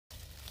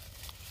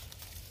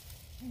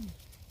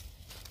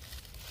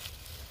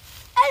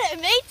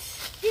Hello,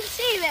 mates. Good to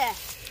see you there.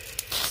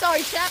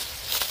 Sorry, chap.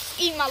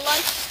 Eating my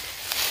lunch.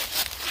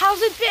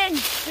 How's it been?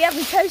 We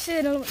haven't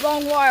posted in a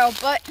long while,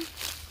 but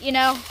you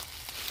know,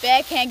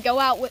 bear can't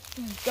go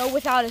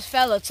without his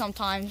fellows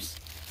sometimes.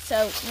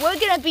 So we're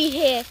gonna be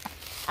here,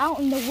 out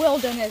in the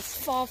wilderness,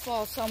 far,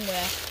 far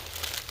somewhere,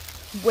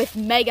 with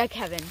Mega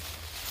Kevin,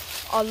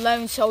 our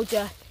lone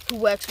soldier who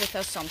works with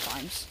us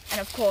sometimes,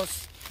 and of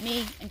course,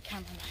 me and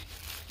cameraman.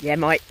 Yeah,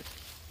 mate.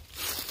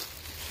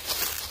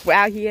 We're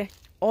out here,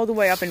 all the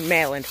way up in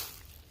Maryland.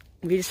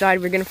 We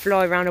decided we're going to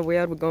fly around the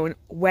world. We're going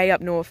way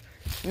up north.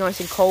 Nice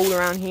and cold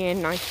around here,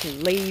 nice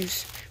and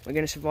leaves. We're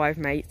going to survive,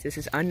 mate. This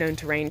is unknown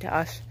terrain to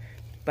us,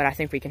 but I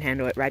think we can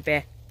handle it, right,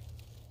 Bear?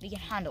 We can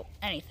handle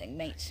anything,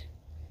 mate.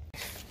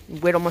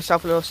 Whittle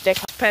myself a little stick.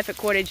 Perfect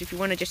cordage if you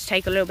want to just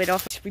take a little bit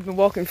off. We've been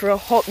walking for a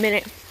hot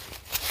minute,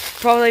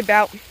 probably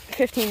about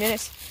 15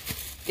 minutes.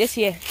 This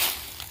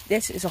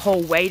is a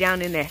hole way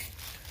down in there.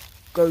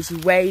 Goes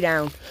way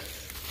down.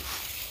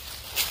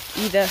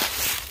 Either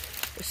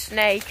a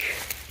snake,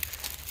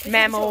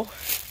 mammal.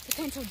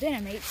 Potential dinner,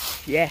 mate.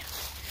 Yeah.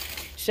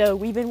 So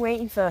we've been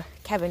waiting for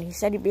Kevin. He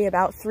said he'd be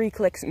about 3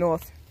 clicks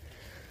north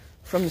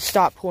from the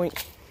start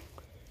point.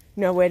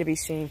 Nowhere to be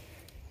seen.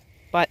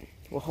 But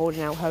we're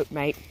holding out hope,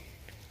 mate.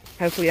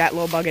 Hopefully that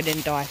little bugger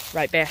didn't die.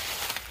 Right there.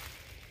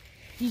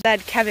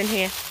 Had Kevin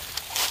here.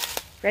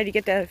 Ready to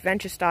get the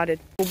adventure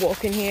started. We're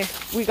walking here.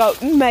 We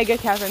got Mega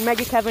Kevin.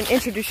 Mega Kevin,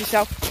 introduce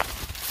yourself.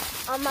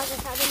 I'm Mega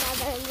Kevin. I've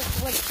been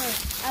with Wood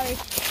for at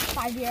least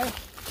 5 years.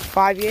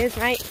 5 years,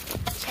 mate.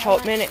 It's a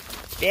hot minute.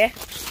 Yeah?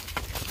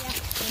 Yeah.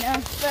 You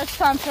know, first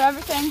time for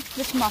everything.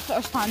 This is my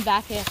first time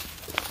back here.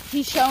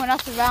 He's showing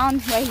us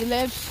around where he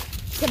lives.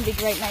 It's gonna be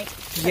great, mate.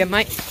 Yeah,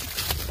 mate.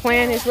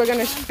 Plan is we're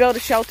gonna build a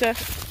shelter,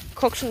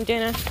 cook some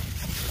dinner,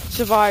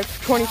 survive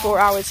 24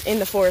 hours in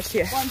the forest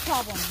here. One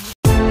problem.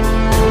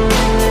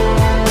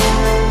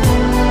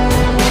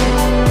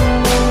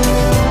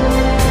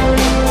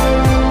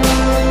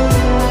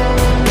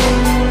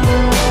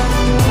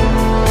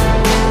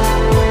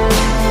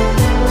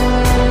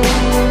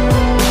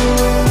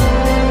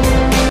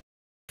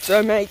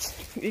 So mates,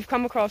 we've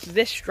come across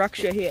this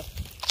structure here.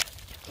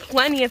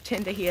 Plenty of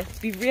tinder here.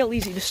 It'd be real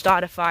easy to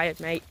start a fire,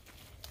 mate.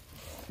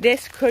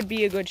 This could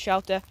be a good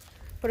shelter.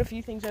 Put a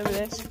few things over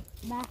this.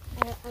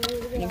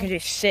 You can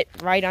just sit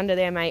right under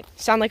there, mate.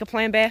 Sound like a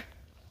plan, Bear?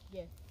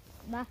 Yeah.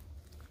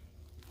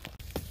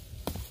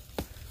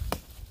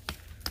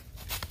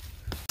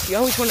 You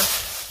always want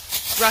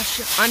to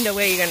rush under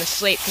where you're going to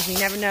sleep, because you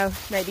never know.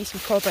 Maybe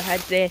some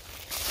copperheads there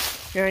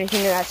or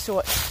anything of that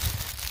sort.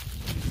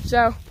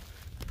 So,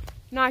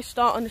 nice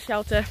start on the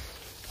shelter.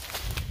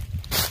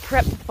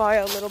 Prep the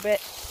fire a little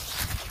bit.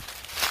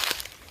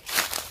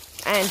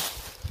 And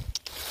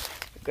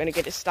we're going to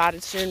get it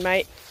started soon,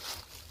 mate.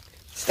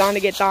 It's starting to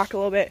get dark a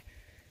little bit.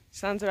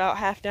 Sun's about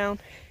half down.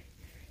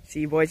 See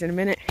you boys in a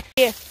minute.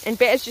 Yeah, and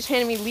Bear's just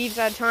handing me leaves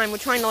at a time. We're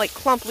trying to like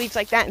clump leaves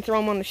like that and throw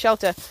them on the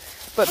shelter.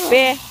 But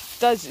Bear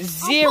does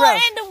zero. I'm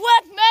putting in the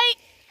work, mate.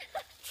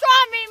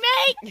 Try me,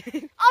 mate.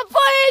 I'm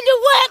putting in the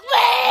work,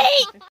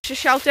 mate. The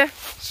shelter,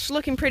 it's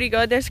looking pretty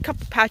good. There's a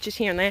couple patches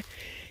here and there,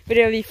 but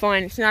it'll be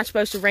fine. It's not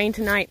supposed to rain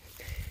tonight.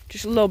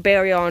 Just a little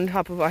barrier on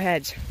top of our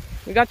heads.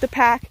 We got the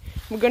pack.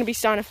 We're going to be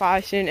starting a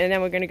fire soon, and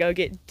then we're going to go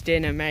get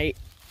dinner, mate.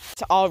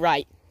 It's all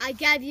right. I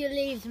gave you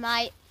leaves,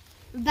 mate.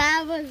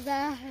 Bear was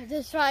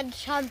just trying to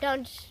chomp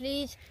down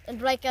trees and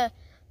break a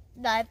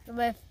knife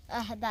with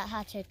that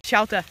hatchet.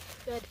 Shelter.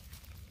 Good.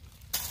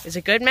 Is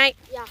it good, mate?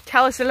 Yeah.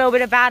 Tell us a little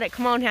bit about it.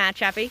 Come on here,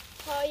 chappy.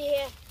 Oh,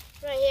 yeah.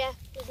 Right here.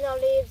 There's no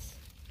leaves.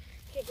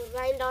 Keep it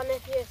rained on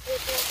if you're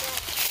sleeping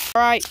like that.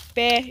 All right,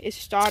 Bear is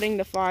starting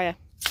the fire.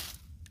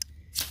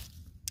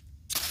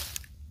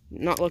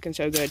 Not looking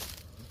so good.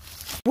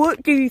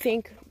 What do you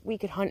think we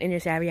could hunt in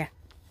this area?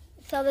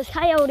 So there's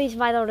coyotes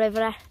by the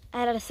river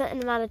at a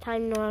certain amount of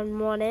time in the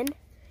morning.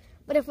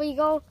 But if we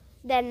go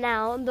there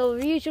now,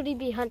 they'll usually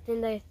be hunting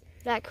the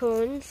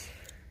raccoons,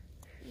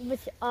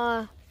 which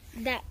are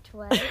that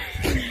way.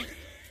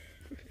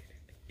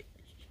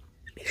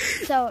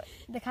 So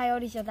the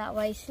coyotes are that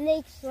way.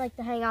 Snakes like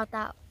to hang out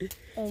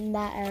in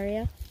that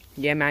area.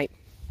 Yeah, mate.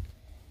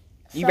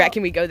 You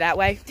reckon we go that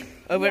way?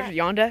 Over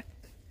yonder?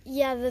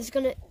 Yeah,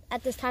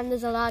 at this time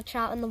there's a lot of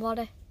trout in the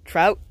water.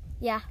 Trout?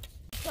 Yeah.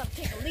 Let's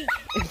take a leak.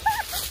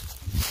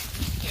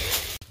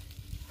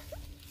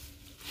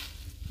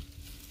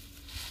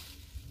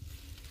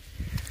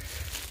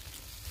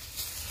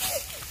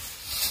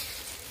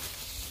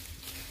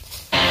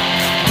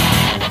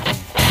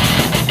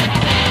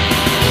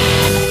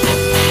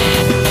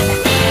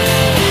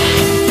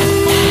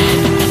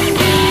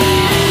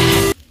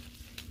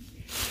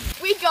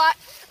 We got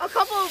a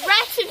couple of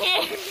rats in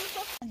here.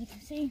 As you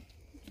can see,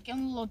 it's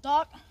getting a little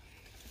dark.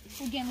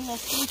 We're getting a little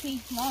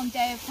sleepy. Long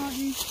day of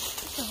hunting,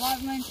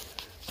 surviving.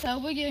 So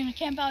we're going to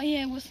camp out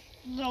here with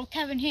little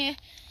Kevin here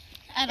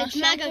at our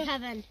shelter.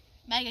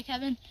 Mega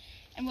Kevin.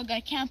 And we're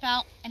going to camp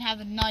out and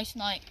have a nice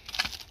night.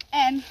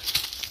 And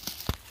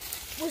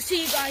we'll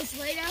see you guys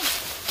later.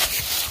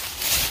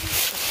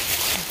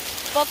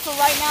 But for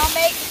right now,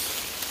 mate,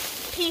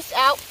 peace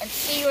out and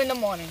see you in the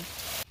morning.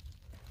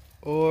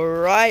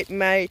 Alright,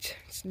 mate.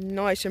 It's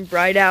nice and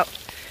bright out.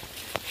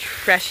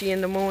 Freshy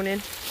in the morning.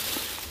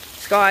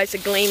 Skies are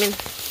gleaming.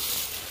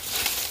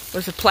 It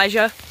was a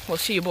pleasure. We'll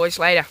see you boys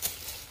later.